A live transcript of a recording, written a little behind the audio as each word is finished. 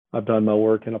I've done my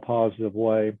work in a positive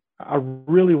way. I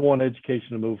really want education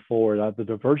to move forward. The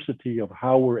diversity of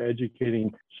how we're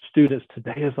educating students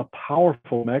today is a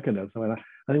powerful mechanism. And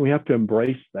I think we have to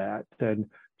embrace that and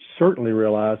certainly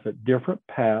realize that different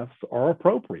paths are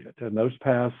appropriate, and those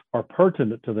paths are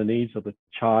pertinent to the needs of the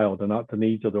child and not the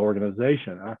needs of the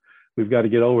organization. We've got to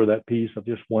get over that piece of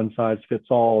just one size fits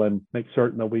all and make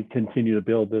certain that we continue to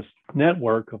build this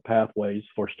network of pathways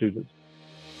for students.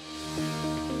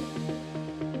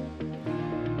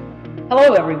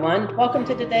 Hello, everyone. Welcome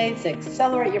to today's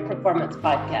Accelerate Your Performance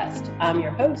podcast. I'm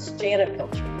your host, Janet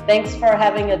Pilcher. Thanks for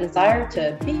having a desire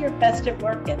to be your best at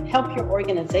work and help your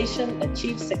organization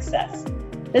achieve success.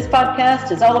 This podcast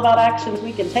is all about actions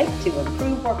we can take to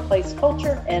improve workplace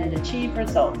culture and achieve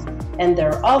results, and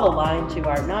they're all aligned to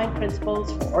our 9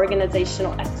 principles for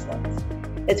organizational excellence.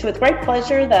 It's with great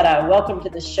pleasure that I welcome to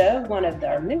the show one of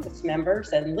our newest members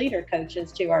and leader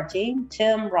coaches to our team,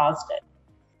 Tim Rosden.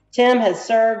 Tim has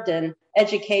served in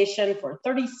education for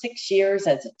 36 years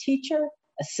as a teacher,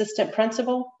 assistant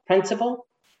principal,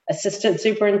 assistant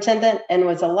superintendent, and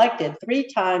was elected 3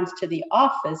 times to the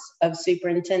office of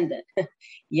superintendent.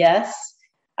 Yes,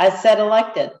 I said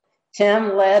elected.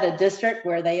 Tim led a district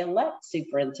where they elect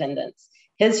superintendents.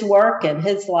 His work and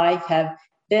his life have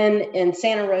been in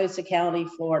Santa Rosa County,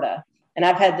 Florida. And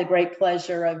I've had the great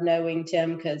pleasure of knowing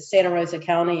Tim because Santa Rosa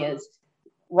County is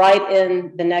right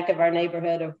in the neck of our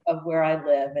neighborhood of where I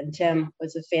live. And Tim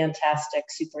was a fantastic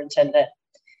superintendent.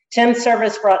 Tim's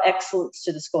service brought excellence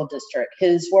to the school district.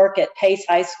 His work at Pace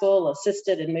High School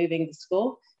assisted in moving the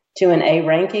school to an A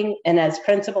ranking. And as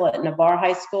principal at Navarre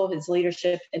High School, his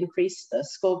leadership increased the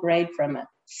school grade from a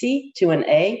C to an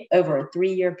A over a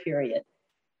 3-year period.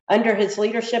 Under his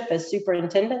leadership as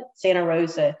superintendent, Santa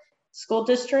Rosa School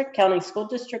District, County School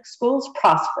District schools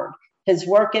prospered. His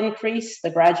work increased the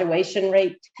graduation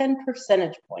rate 10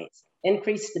 percentage points,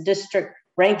 increased the district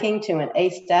ranking to an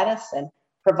A status, and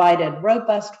provided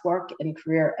robust work in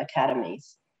career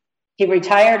academies. He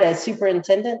retired as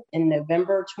superintendent in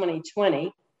November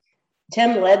 2020.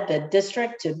 Tim led the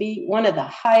district to be one of the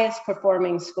highest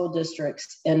performing school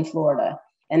districts in Florida,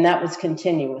 and that was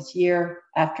continuous year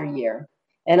after year.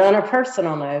 And on a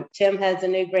personal note, Tim has a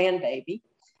new grandbaby.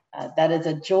 That is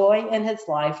a joy in his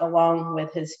life along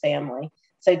with his family.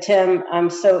 So Tim, I'm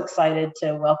so excited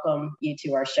to welcome you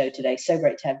to our show today. So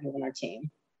great to have you on our team.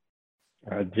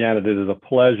 Janet, it is a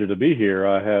pleasure to be here.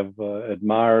 I have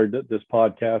admired this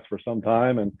podcast for some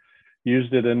time and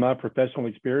used it in my professional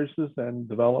experiences and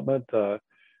development. The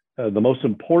most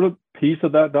important piece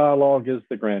of that dialogue is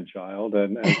the grandchild.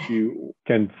 And as you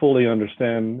can fully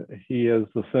understand, he is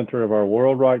the center of our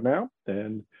world right now.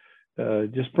 And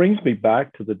just brings me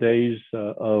back to the days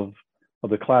of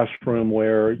the classroom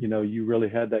where, you really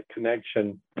had that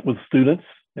connection with students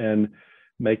and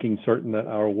making certain that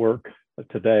our work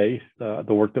today, the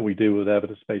work that we do with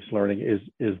evidence-based learning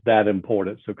is that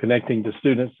important. So connecting to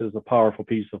students is a powerful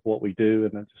piece of what we do.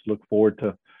 And I just look forward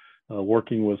to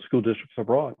working with school districts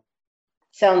abroad.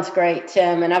 Sounds great,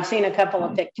 Tim. And I've seen a couple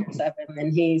of pictures of him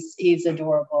and he's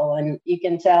adorable. And you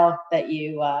can tell that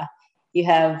you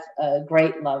have a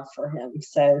great love for him.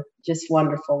 So just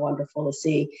wonderful, wonderful to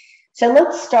see. So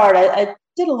let's start. I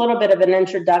did a little bit of an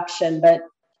introduction, but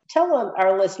tell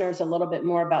our listeners a little bit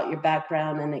more about your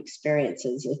background and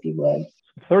experiences, if you would.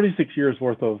 36 years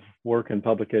worth of work in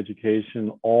public education,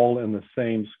 all in the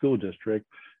same school district,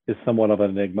 is somewhat of an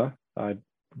enigma. I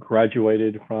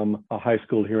graduated from a high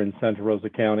school here in Santa Rosa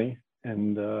County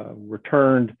and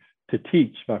returned to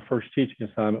teach. My first teaching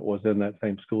assignment was in that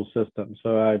same school system.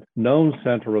 So I'd known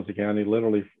Santa Rosa County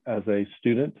literally as a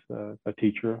student, a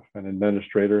teacher, an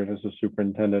administrator, and as a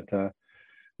superintendent.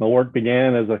 My work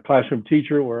began as a classroom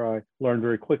teacher where I learned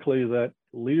very quickly that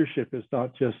leadership is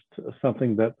not just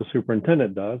something that the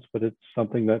superintendent does, but it's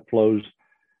something that flows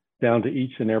down to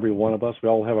each and every one of us. We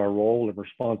all have our role and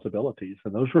responsibilities,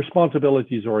 and those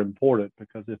responsibilities are important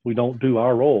because if we don't do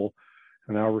our role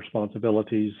and our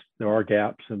responsibilities, there are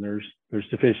gaps and there's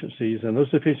deficiencies, and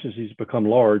those deficiencies become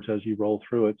large as you roll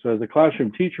through it. So as a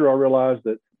classroom teacher, I realized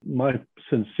that my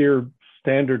sincere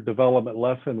standard development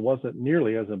lesson wasn't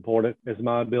nearly as important as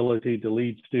my ability to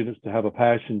lead students to have a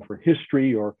passion for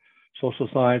history or social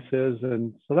sciences.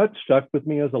 And so that stuck with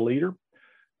me as a leader.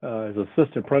 As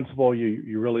assistant principal,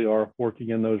 you really are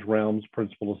working in those realms,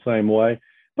 principal the same way.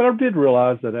 But I did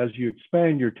realize that as you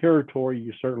expand your territory,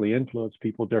 you certainly influence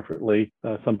people differently,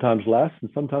 sometimes less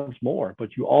and sometimes more,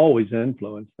 but you always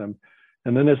influence them.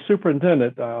 And then as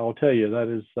superintendent, I'll tell you, that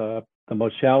is the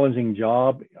most challenging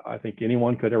job I think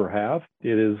anyone could ever have.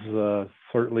 It is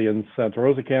certainly in Santa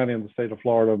Rosa County in the state of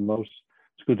Florida, most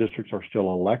school districts are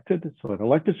still elected. So an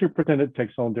elected superintendent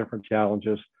takes on different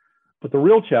challenges But the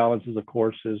real challenge is, of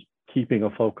course, is keeping a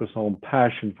focus on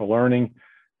passion for learning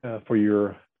for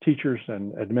your teachers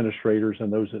and administrators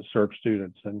and those that serve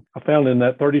students. And I found in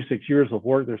that 36 years of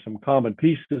work, there's some common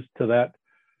pieces to that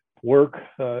work,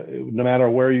 no matter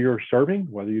where you're serving,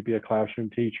 whether you be a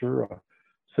classroom teacher, or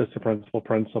assistant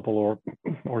principal,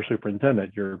 or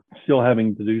superintendent, you're still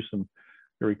having to do some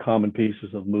very common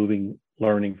pieces of moving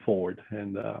learning forward.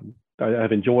 And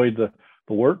I've enjoyed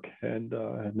the work, and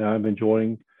now I'm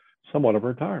enjoying somewhat of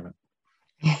retirement.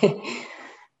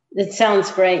 It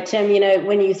sounds great, Tim.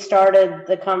 When you started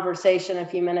the conversation a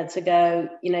few minutes ago,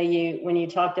 when you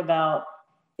talked about,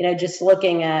 just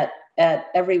looking at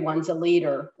everyone's a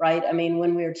leader, right? I mean,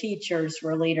 when we were teachers,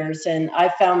 we're leaders. And I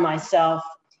found myself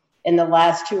in the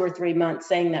last 2 or 3 months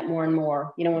saying that more and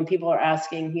more. When people are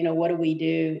asking, what do we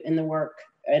do in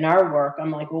our work?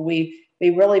 I'm like, well, we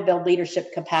really build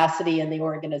leadership capacity in the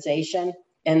organization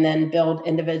and then build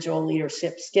individual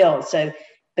leadership skills. So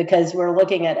because we're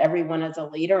looking at everyone as a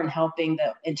leader and helping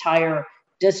the entire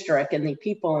district and the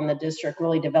people in the district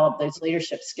really develop those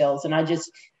leadership skills. And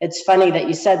it's funny that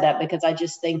you said that, because I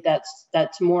just think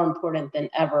that's more important than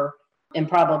ever, and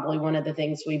probably one of the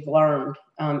things we've learned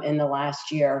in the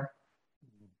last year.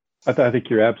 I think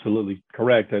you're absolutely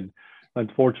correct. And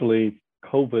unfortunately,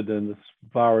 COVID and this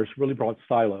virus really brought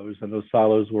silos, and those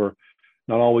silos were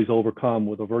not always overcome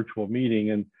with a virtual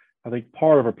meeting. And I think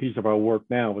part of a piece of our work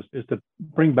now is to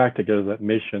bring back together that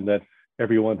mission that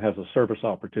everyone has a service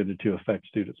opportunity to affect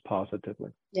students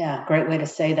positively. Yeah, great way to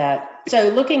say that. So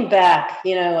looking back,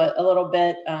 a little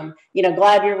bit,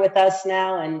 glad you're with us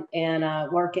now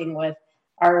and working with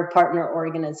our partner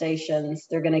organizations.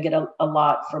 They're going to get a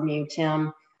lot from you,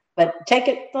 Tim. But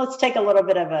let's take a little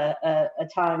bit of a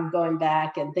time going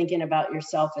back and thinking about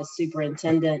yourself as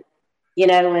superintendent.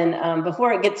 And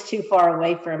before it gets too far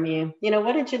away from you,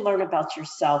 what did you learn about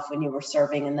yourself when you were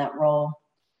serving in that role?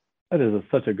 That is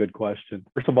such a good question.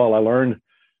 First of all, I learned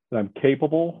that I'm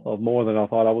capable of more than I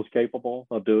thought I was capable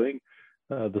of doing.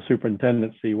 The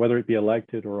superintendency, whether it be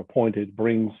elected or appointed,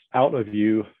 brings out of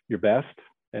you your best.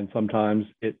 And sometimes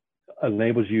it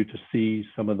enables you to see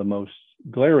some of the most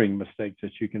glaring mistakes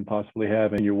that you can possibly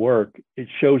have in your work. It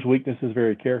shows weaknesses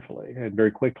very carefully and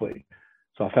very quickly.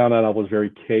 So I found out I was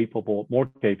very capable, more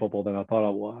capable than I thought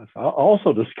I was. I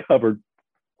also discovered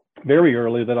very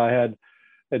early that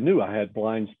I knew I had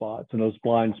blind spots, and those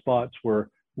blind spots were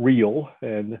real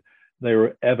and they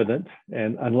were evident.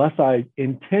 And unless I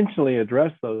intentionally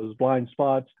addressed those blind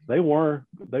spots, they were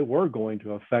going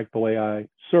to affect the way I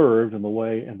served and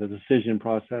the decision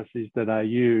processes that I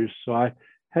used. So I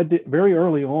had to very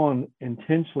early on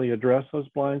intentionally address those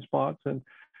blind spots, and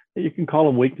you can call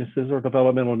them weaknesses or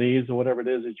developmental needs or whatever it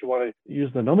is that you want to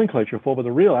use the nomenclature for. But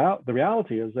the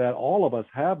reality is that all of us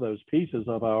have those pieces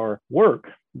of our work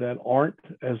that aren't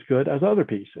as good as other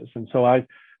pieces. And so I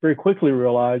very quickly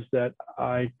realized that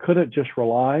I couldn't just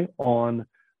rely on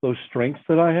those strengths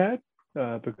that I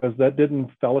had, because that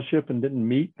didn't fellowship and didn't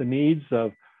meet the needs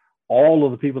of all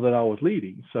of the people that I was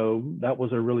leading. So that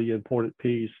was a really important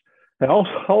piece. I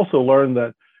also learned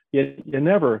that you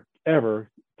never, ever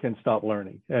can stop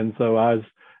learning. And so as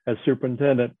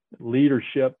superintendent,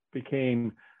 leadership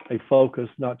became a focus,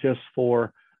 not just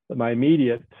for my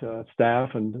immediate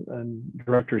staff and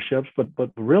directorships,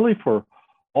 but really for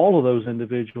all of those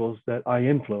individuals that I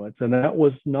influence. And that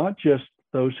was not just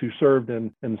those who served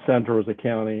in Santa Rosa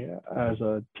County as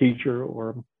a teacher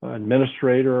or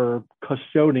administrator or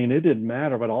custodian. It didn't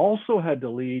matter, but I also had to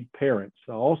lead parents.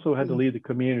 I also had to lead the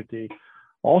community,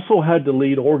 also had to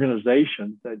lead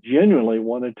organizations that genuinely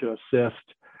wanted to assist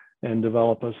and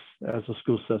develop us as a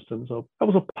school system. So that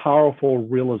was a powerful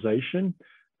realization.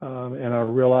 And I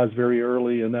realized very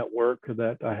early in that work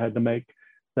that I had to make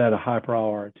that a high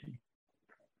priority.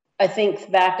 I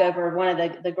think back over one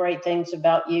of the great things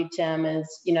about you, Tim,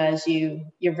 is, as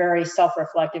you're very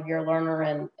self-reflective, you're a learner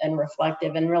and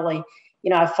reflective. And really,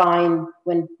 I find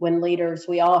when leaders,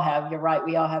 you're right,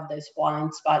 we all have those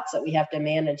blind spots that we have to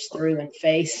manage through and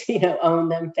face, own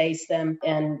them, face them,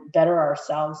 and better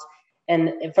ourselves.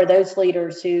 And for those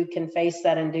leaders who can face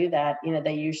that and do that,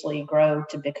 they usually grow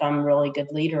to become really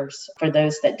good leaders. For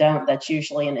those that don't, that's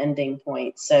usually an ending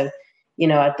point. So,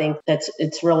 I think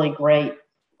it's really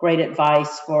great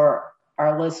advice for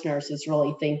our listeners, is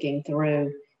really thinking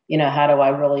through, how do I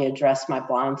really address my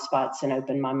blind spots and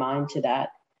open my mind to that.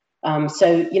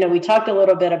 So, we talked a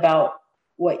little bit about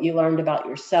what you learned about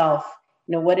yourself.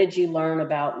 What did you learn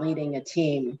about leading a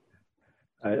team?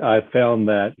 I found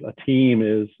that a team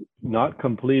is not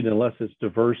complete unless it's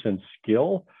diverse in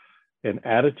skill and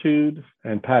attitude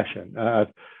and passion.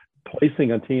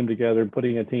 placing a team together and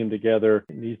putting a team together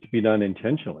needs to be done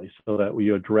intentionally so that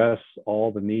we address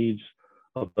all the needs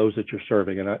of those that you're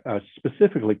serving. And I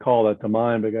specifically call that to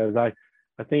mind because I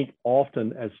think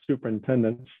often as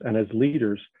superintendents and as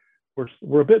leaders,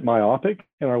 we're a bit myopic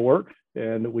in our work,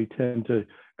 and we tend to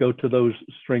go to those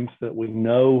strengths that we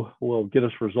know will get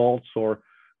us results or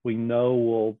we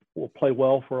know will play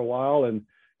well for a while. And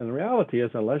the reality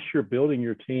is, unless you're building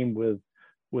your team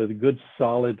with good,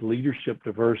 solid leadership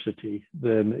diversity,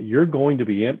 then you're going to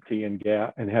be empty and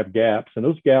have gaps. And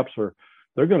those gaps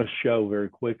they're going to show very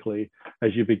quickly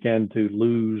as you begin to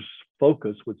lose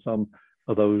focus with some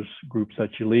of those groups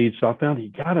that you lead. So I found you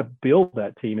got to build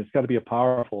that team. It's got to be a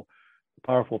powerful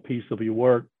piece of your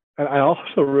work. And I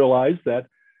also realized that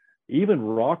even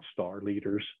rock star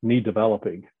leaders need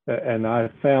developing. And I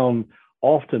found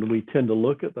often we tend to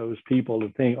look at those people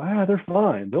and think, they're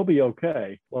fine, they'll be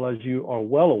okay. Well, as you are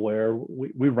well aware,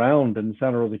 we round in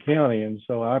Santa Rosa County. And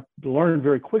so I learned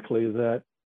very quickly that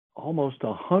almost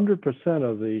 100%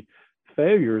 of the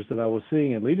failures that I was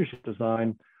seeing in leadership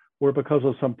design were because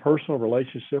of some personal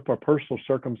relationship or personal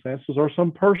circumstances or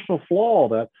some personal flaw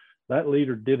that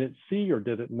leader didn't see or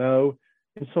didn't know.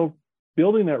 And so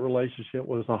building that relationship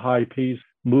was a high piece,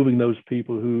 moving those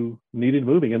people who needed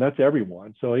moving, and that's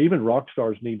everyone. So even rock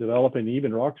stars need developing,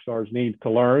 even rock stars need to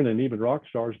learn, and even rock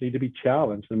stars need to be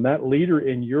challenged. And that leader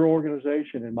in your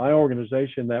organization, in my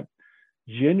organization, that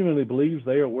genuinely believes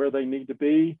they are where they need to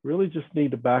be, really just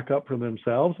need to back up for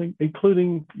themselves,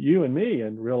 including you and me,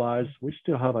 and realize we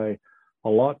still have a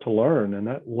lot to learn. And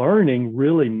that learning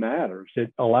really matters.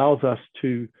 It allows us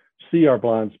to see our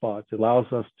blind spots. It allows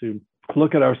us to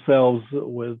look at ourselves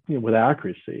with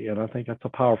accuracy. And I think that's a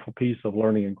powerful piece of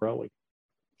learning and growing.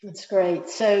 That's great.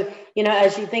 So,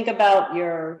 as you think about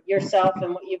yourself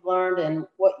and what you've learned and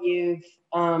what you've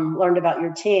learned about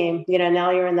your team,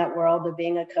 now you're in that world of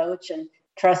being a coach and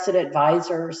trusted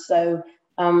advisor. So,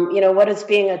 what is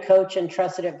being a coach and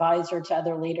trusted advisor to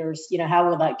other leaders? How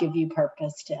will that give you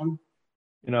purpose, Tim?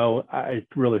 I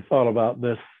really thought about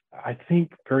this. I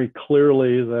think very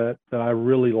clearly that I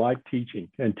really like teaching,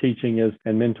 and teaching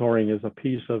and mentoring is a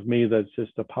piece of me that's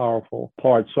just a powerful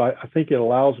part. So I think it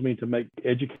allows me to make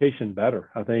education better.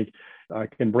 I think I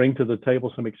can bring to the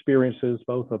table some experiences,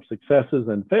 both of successes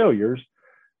and failures,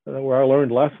 where I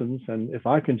learned lessons. And if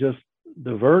I can just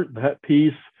divert that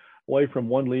piece away from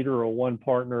one leader or one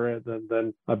partner,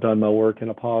 then I've done my work in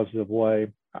a positive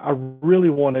way. I really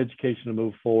want education to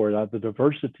move forward. The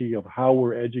diversity of how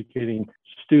we're educating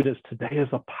students today is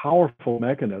a powerful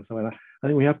mechanism. And I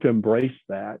think we have to embrace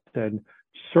that and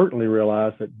certainly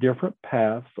realize that different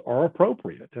paths are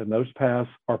appropriate. And those paths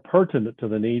are pertinent to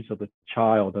the needs of the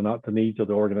child and not the needs of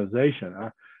the organization.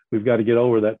 We've got to get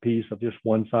over that piece of just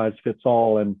one size fits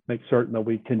all and make certain that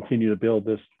we continue to build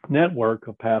this network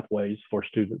of pathways for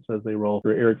students as they roll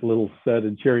through. Eric Liddell said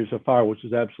in Chariots of Fire, which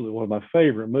is absolutely one of my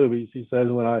favorite movies, he says,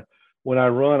 when I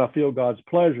run, I feel God's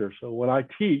pleasure. So when I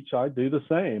teach, I do the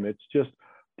same. It's just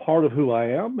part of who I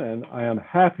am, and I am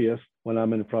happiest when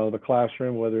I'm in front of a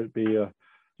classroom, whether it be a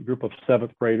group of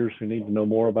seventh graders who need to know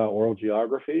more about world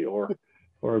geography or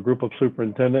a group of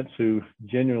superintendents who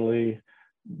genuinely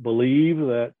believe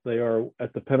that they are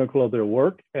at the pinnacle of their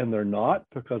work, and they're not,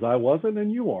 because I wasn't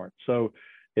and you aren't. So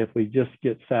if we just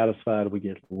get satisfied, we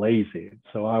get lazy.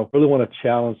 So I really want to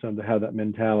challenge them to have that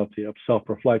mentality of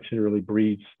self-reflection. It really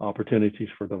breeds opportunities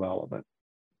for development.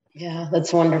 Yeah,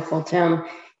 that's wonderful, Tim.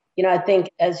 I think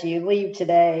as you leave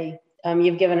today,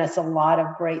 you've given us a lot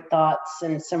of great thoughts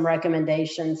and some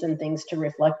recommendations and things to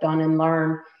reflect on and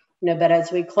learn. But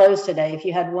as we close today, if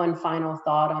you had one final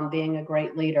thought on being a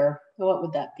great leader, what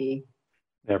would that be?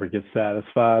 Never get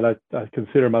satisfied. I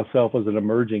consider myself as an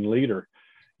emerging leader,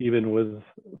 even with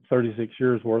 36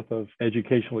 years worth of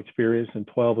educational experience and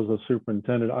 12 as a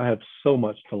superintendent. I have so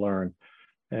much to learn,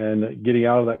 and getting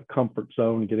out of that comfort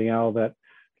zone, getting out of that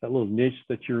little niche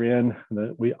that you're in,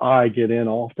 that I get in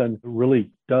often, really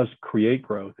does create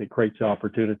growth. It creates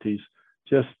opportunities.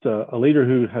 Just a leader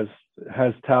who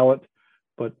has talent,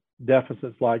 but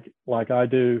deficits like I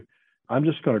do, I'm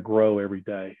just going to grow every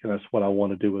day. And that's what I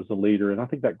want to do as a leader. And I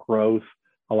think that growth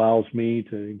allows me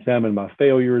to examine my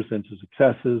failures into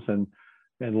successes and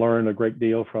learn a great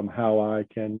deal from how I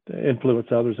can influence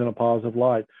others in a positive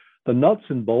light. The nuts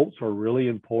and bolts are really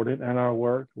important in our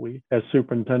work. We, as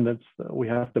superintendents, we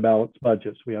have to balance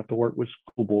budgets. We have to work with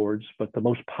school boards. But the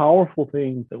most powerful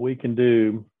thing that we can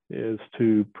do is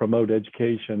to promote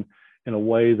education in a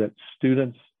way that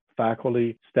students,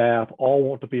 faculty, staff all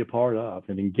want to be a part of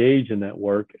and engage in that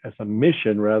work as a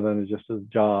mission rather than just as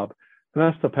a job. And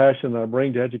that's the passion that I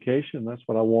bring to education. That's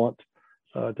what I want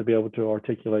to be able to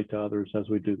articulate to others as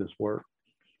we do this work.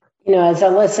 As I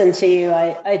listen to you,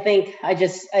 I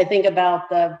think about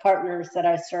the partners that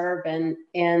I serve and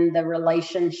the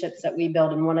relationships that we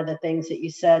build. And one of the things that you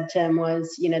said, Tim,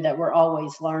 was, that we're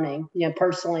always learning.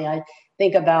 Personally, I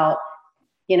think about,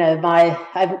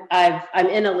 I'm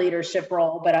in a leadership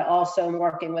role, but I also am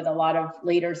working with a lot of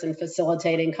leaders and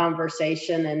facilitating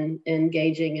conversation and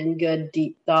engaging in good,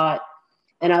 deep thought.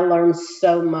 And I learn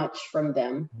so much from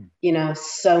them,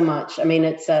 so much. I mean,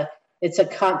 it's a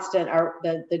constant.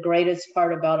 The greatest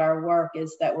part about our work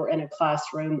is that we're in a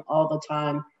classroom all the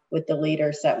time with the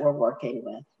leaders that we're working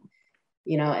with,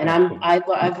 and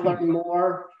I've learned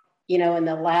more, in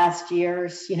the last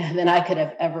years, than I could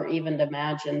have ever even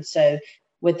imagined. So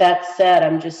with that said,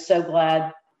 I'm just so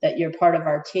glad that you're part of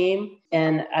our team,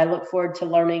 and I look forward to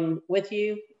learning with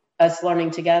you, us learning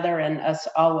together, and us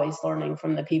always learning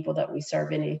from the people that we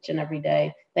serve in each and every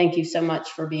day. Thank you so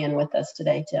much for being with us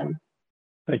today, Tim.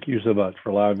 Thank you so much for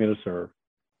allowing me to serve.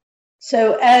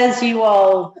 So as you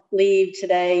all leave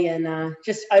today, and I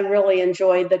really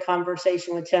enjoyed the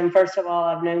conversation with Tim. First of all,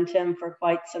 I've known Tim for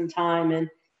quite some time, and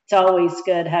it's always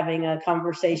good having a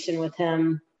conversation with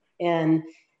him and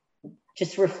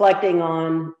just reflecting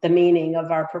on the meaning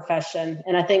of our profession.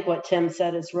 And I think what Tim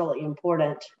said is really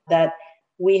important, that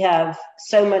we have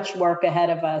so much work ahead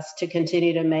of us to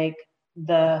continue to make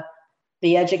the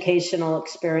educational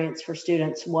experience for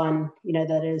students one,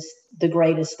 that is the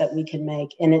greatest that we can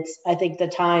make. And I think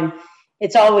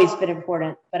it's always been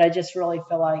important, but I just really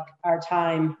feel like our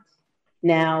time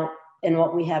now and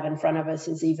what we have in front of us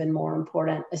is even more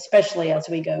important, especially as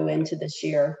we go into this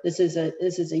year. This is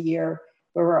a year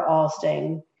where we're all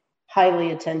staying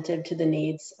highly attentive to the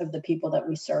needs of the people that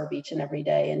we serve each and every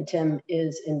day. And Tim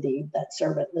is indeed that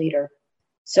servant leader.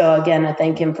 So again, I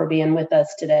thank him for being with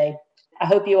us today. I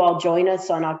hope you all join us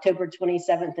on October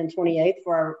 27th and 28th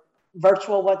for our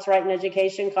virtual What's Right in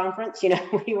Education conference.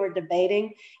 We were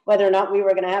debating whether or not we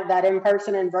were going to have that in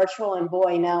person and virtual. And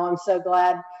boy, now I'm so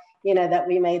glad, that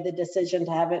we made the decision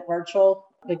to have it virtual,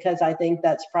 because I think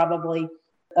that's probably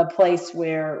a place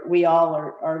where we all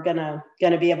are gonna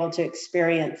be able to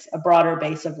experience a broader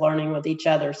base of learning with each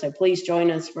other. So please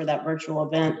join us for that virtual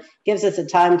event. It gives us a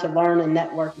time to learn and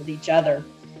network with each other.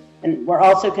 And we're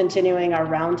also continuing our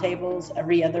roundtables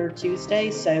every other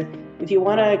Tuesday. So if you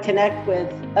want to connect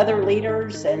with other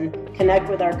leaders and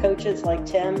connect with our coaches like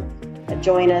Tim,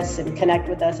 join us and connect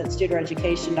with us at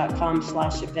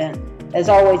studereducation.com/event. As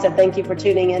always, I thank you for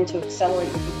tuning in to Accelerate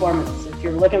Your Performance. If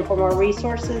you're looking for more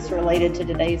resources related to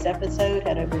today's episode,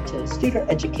 head over to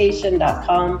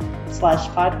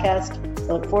studereducation.com/podcast. I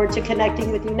look forward to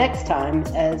connecting with you next time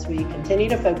as we continue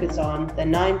to focus on the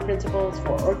 9 principles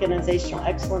for organizational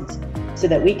excellence so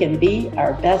that we can be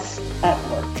our best at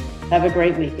work. Have a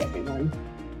great week, everyone.